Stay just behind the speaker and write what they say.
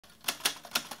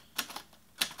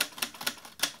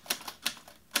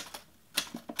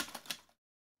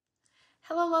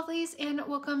Hello lovelies, and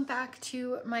welcome back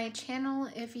to my channel.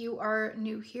 If you are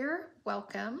new here,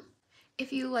 welcome.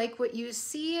 If you like what you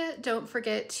see, don't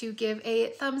forget to give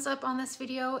a thumbs up on this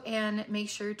video and make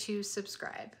sure to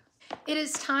subscribe. It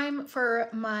is time for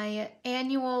my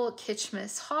annual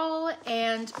Kitschmas haul,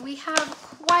 and we have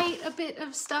quite a bit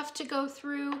of stuff to go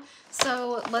through,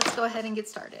 so let's go ahead and get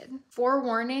started.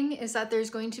 Forewarning is that there's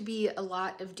going to be a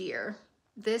lot of deer.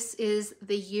 This is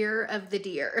the year of the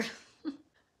deer.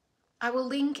 I will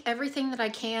link everything that I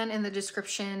can in the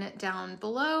description down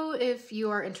below if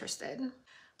you are interested.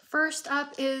 First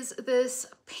up is this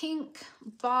pink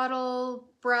bottle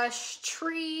brush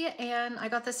tree, and I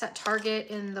got this at Target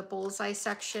in the bullseye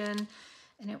section,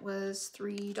 and it was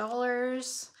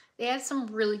 $3. They had some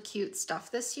really cute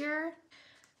stuff this year.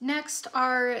 Next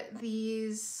are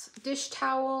these dish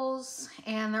towels,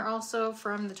 and they're also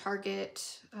from the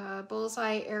Target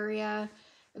bullseye area.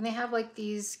 And they have like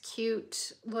these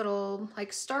cute little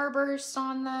like starbursts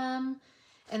on them.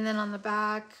 And then on the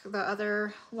back, the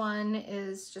other one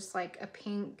is just like a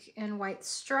pink and white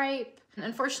stripe. And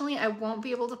unfortunately, I won't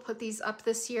be able to put these up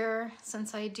this year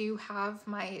since I do have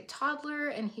my toddler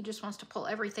and he just wants to pull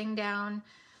everything down.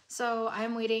 So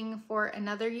I'm waiting for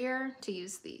another year to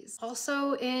use these.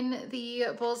 Also in the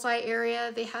bullseye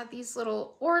area, they had these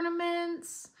little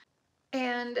ornaments.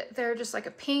 And they're just like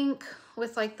a pink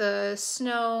with like the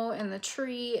snow and the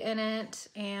tree in it.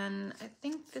 And I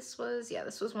think this was, yeah,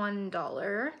 this was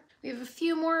 $1. We have a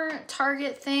few more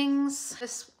Target things.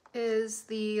 This is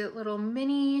the little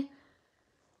mini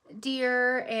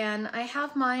deer, and I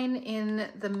have mine in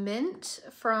the mint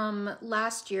from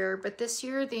last year, but this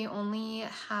year they only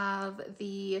have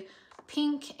the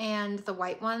pink and the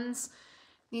white ones.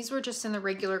 These were just in the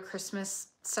regular Christmas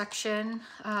section,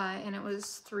 and it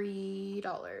was $3.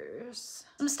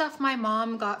 Some stuff my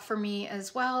mom got for me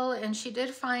as well, and she did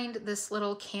find this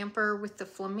little camper with the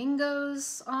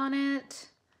flamingos on it.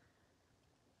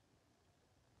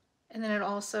 And then it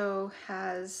also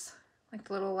has like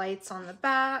little lights on the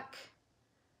back.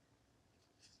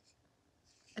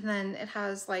 And then it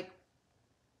has like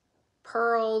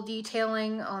pearl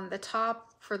detailing on the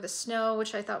top for the snow,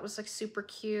 which I thought was like super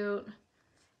cute.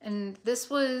 And this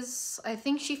was, I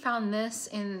think she found this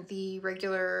in the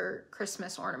regular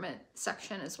Christmas ornament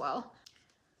section as well.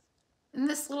 And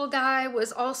this little guy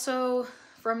was also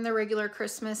from the regular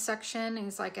Christmas section.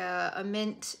 He's like a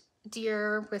mint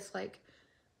deer with like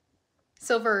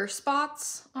silver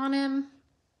spots on him.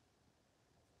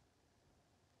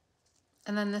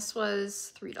 And then this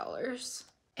was $3.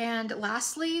 And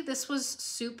lastly, this was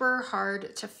super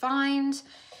hard to find.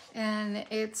 And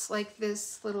it's like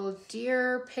this little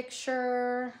deer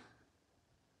picture.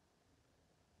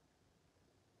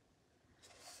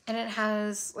 And it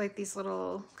has like these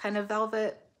little kind of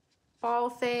velvet ball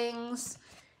things.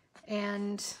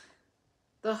 And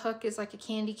the hook is like a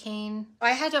candy cane.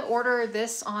 I had to order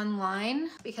this online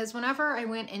because whenever I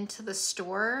went into the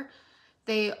store,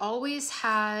 they always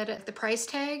had the price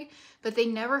tag, but they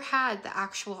never had the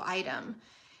actual item.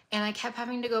 And I kept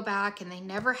having to go back and they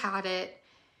never had it.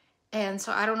 And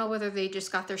so I don't know whether they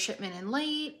just got their shipment in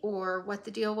late or what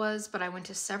the deal was, but I went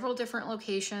to several different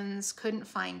locations, couldn't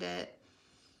find it.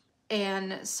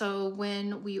 And so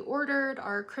when we ordered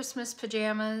our Christmas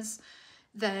pajamas,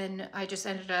 then I just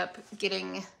ended up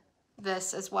getting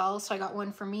this as well. So I got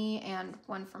one for me and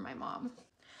one for my mom.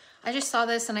 I just saw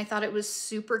this and I thought it was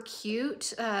super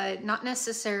cute. Not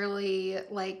necessarily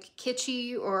like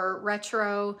kitschy or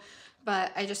retro,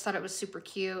 but I just thought it was super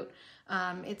cute.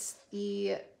 It's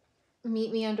the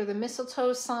Meet Me Under the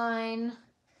Mistletoe sign,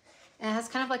 and it has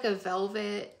kind of like a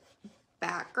velvet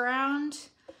background,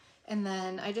 and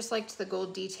then I just liked the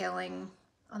gold detailing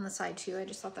on the side too. I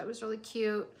just thought that was really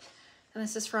cute. And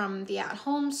this is from the At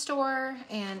Home store,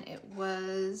 and it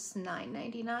was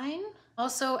 $9.99.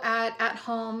 Also at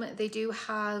Home, they do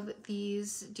have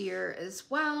these deer as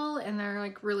well, and they're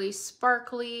like really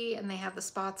sparkly, and they have the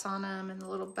spots on them and the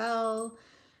little bell.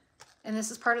 And this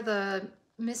is part of the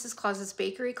Mrs. Claus's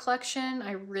Bakery collection.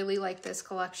 I really like this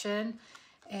collection,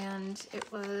 and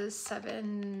it was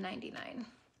 $7.99.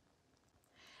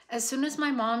 As soon as my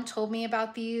mom told me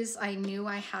about these, I knew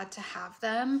I had to have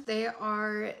them. They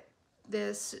are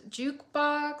this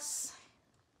jukebox,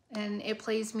 and it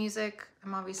plays music.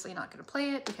 I'm obviously not going to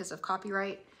play it because of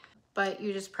copyright, but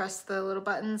you just press the little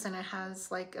buttons and it has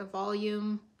like a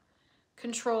volume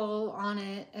control on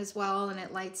it as well, and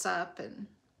it lights up, and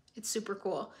it's super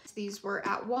cool. These were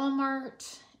at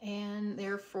Walmart, and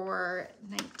they're for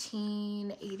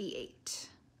 $19.88.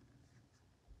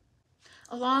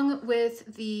 Along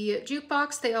with the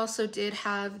jukebox, they also did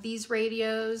have these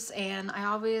radios, and I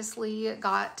obviously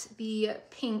got the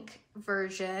pink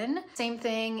version. Same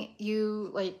thing,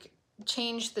 you like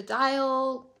change the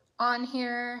dial on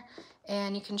here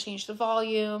and you can change the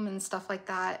volume and stuff like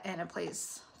that, and it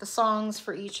plays the songs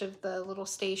for each of the little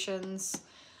stations.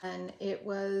 And it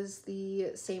was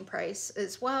the same price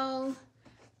as well,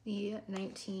 the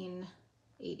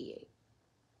 $19.88.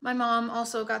 My mom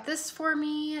also got this for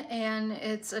me, and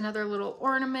it's another little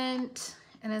ornament,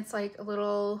 and it's like a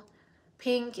little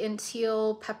pink and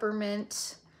teal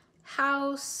peppermint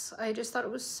house. I just thought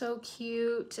it was so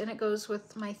cute, and it goes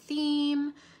with my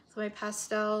theme, my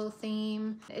pastel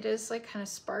theme. It is like kind of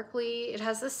sparkly. It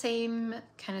has the same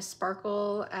kind of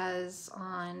sparkle as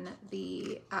on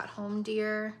the at-home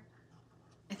deer.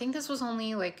 I think this was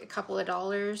only like a couple of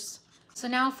dollars. So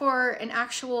now for an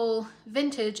actual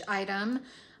vintage item.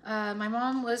 My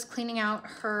mom was cleaning out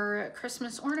her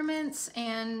Christmas ornaments,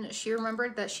 and she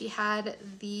remembered that she had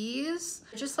these,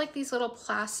 just like these little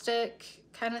plastic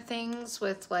kind of things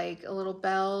with like a little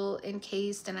bell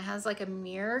encased, and it has like a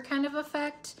mirror kind of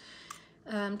effect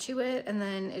to it, and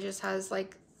then it just has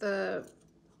like the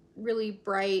really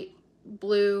bright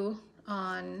blue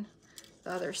on the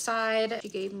other side. She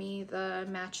gave me the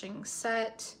matching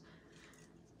set.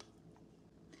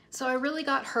 So I really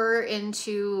got her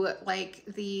into like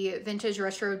the vintage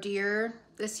retro deer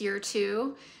this year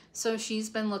too. So she's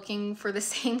been looking for the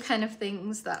same kind of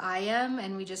things that I am,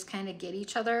 and we just kind of get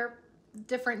each other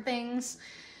different things.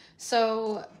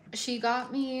 So she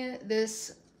got me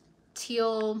this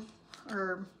teal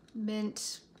or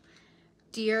mint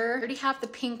deer. I already have the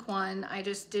pink one, I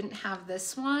just didn't have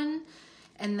this one.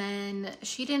 And then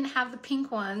she didn't have the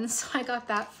pink one, so I got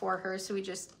that for her. So we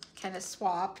just kind of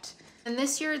swapped. And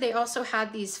this year they also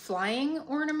had these flying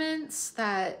ornaments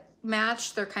that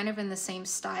match. They're kind of in the same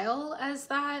style as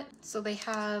that. So they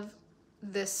have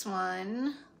this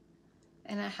one,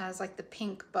 and it has like the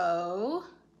pink bow.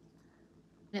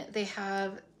 They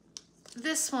have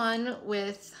this one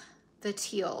with the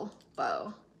teal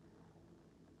bow.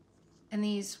 And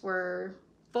these were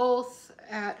both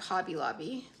at Hobby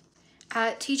Lobby.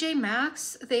 At TJ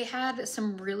Maxx, they had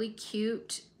some really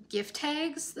cute gift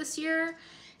tags this year.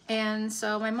 And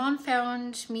so my mom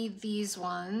found me these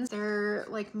ones. They're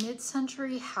like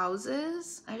mid-century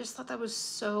houses. I just thought that was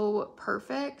so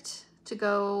perfect to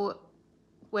go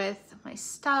with my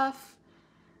stuff.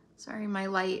 Sorry, my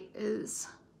light is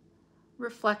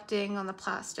reflecting on the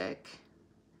plastic.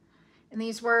 And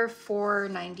these were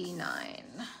 $4.99.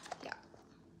 Yeah.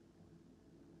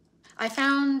 I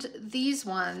found these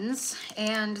ones,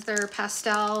 and they're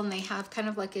pastel, and they have kind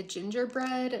of like a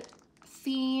gingerbread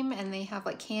theme, and they have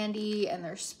like candy, and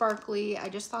they're sparkly. I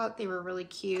just thought they were really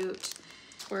cute.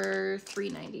 For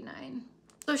 $3.99.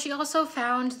 So she also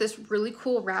found this really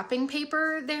cool wrapping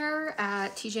paper there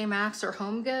at TJ Maxx or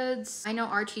Home Goods. I know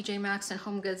our TJ Maxx and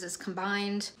Home Goods is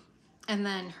combined, and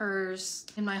then hers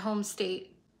in my home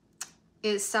state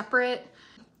is separate.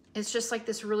 It's just like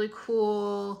this really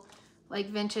cool like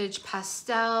vintage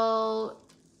pastel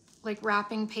like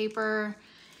wrapping paper,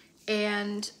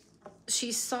 and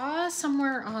she saw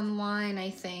somewhere online,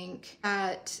 I think,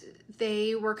 that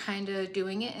they were kind of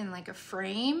doing it in like a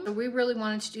frame. We really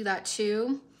wanted to do that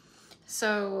too.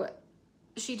 So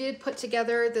she did put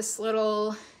together this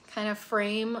little kind of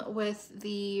frame with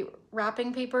the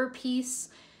wrapping paper piece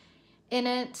in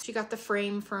it. She got the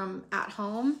frame from At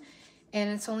Home, and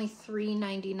it's only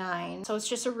 $3.99. So it's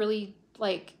just a really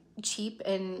like cheap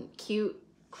and cute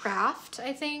craft,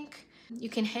 I think. You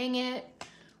can hang it,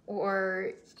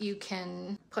 or you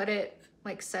can put it,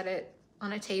 like set it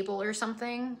on a table or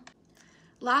something.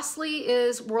 Lastly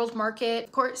is World Market.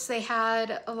 Of course, they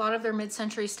had a lot of their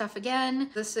mid-century stuff again.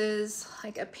 This is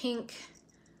like a pink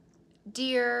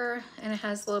deer, and it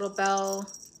has a little bell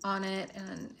on it,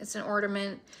 and it's an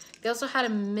ornament. They also had a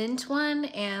mint one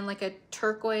and like a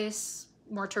turquoise,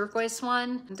 more turquoise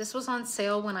one. This was on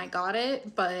sale when I got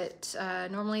it, but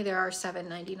normally they are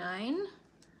 $7.99.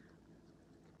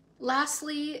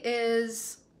 Lastly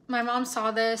is, my mom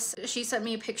saw this, she sent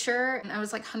me a picture, and I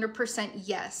was like 100%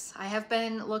 yes. I have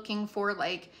been looking for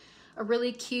like a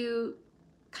really cute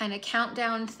kind of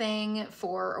countdown thing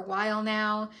for a while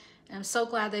now, and I'm so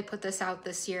glad they put this out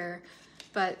this year.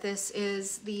 But this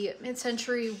is the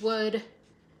mid-century wood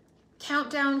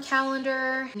countdown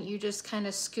calendar. You just kind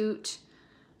of scoot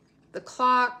the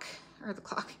clock,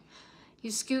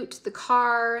 you scoot the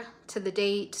car to the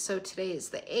date. So today is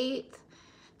the 8th.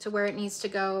 To where it needs to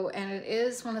go, and it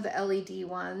is one of the LED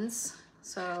ones,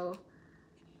 so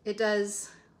it does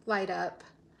light up.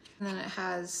 And then it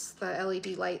has the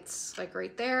LED lights like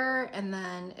right there, and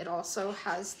then it also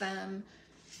has them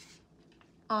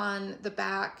on the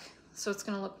back so it's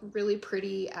gonna look really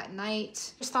pretty at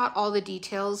night. Just thought all the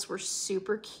details were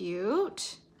super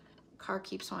cute. Car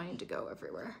keeps wanting to go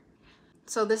everywhere.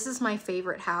 So this is my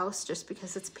favorite house just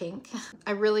because it's pink.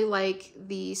 I really like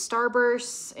the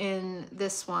starbursts in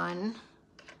this one.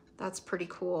 That's pretty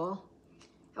cool.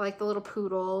 I like the little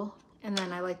poodle, and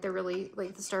then I like the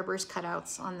starburst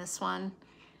cutouts on this one.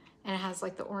 And it has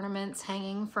like the ornaments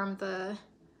hanging from the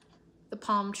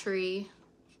palm tree.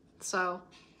 So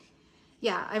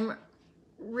yeah, I'm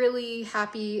really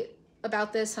happy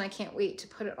about this and I can't wait to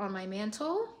put it on my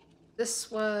mantle.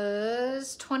 This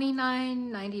was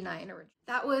 $29.99.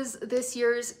 That was this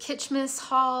year's Kitschmas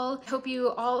haul. I hope you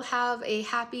all have a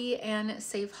happy and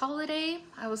safe holiday.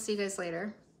 I will see you guys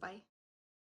later.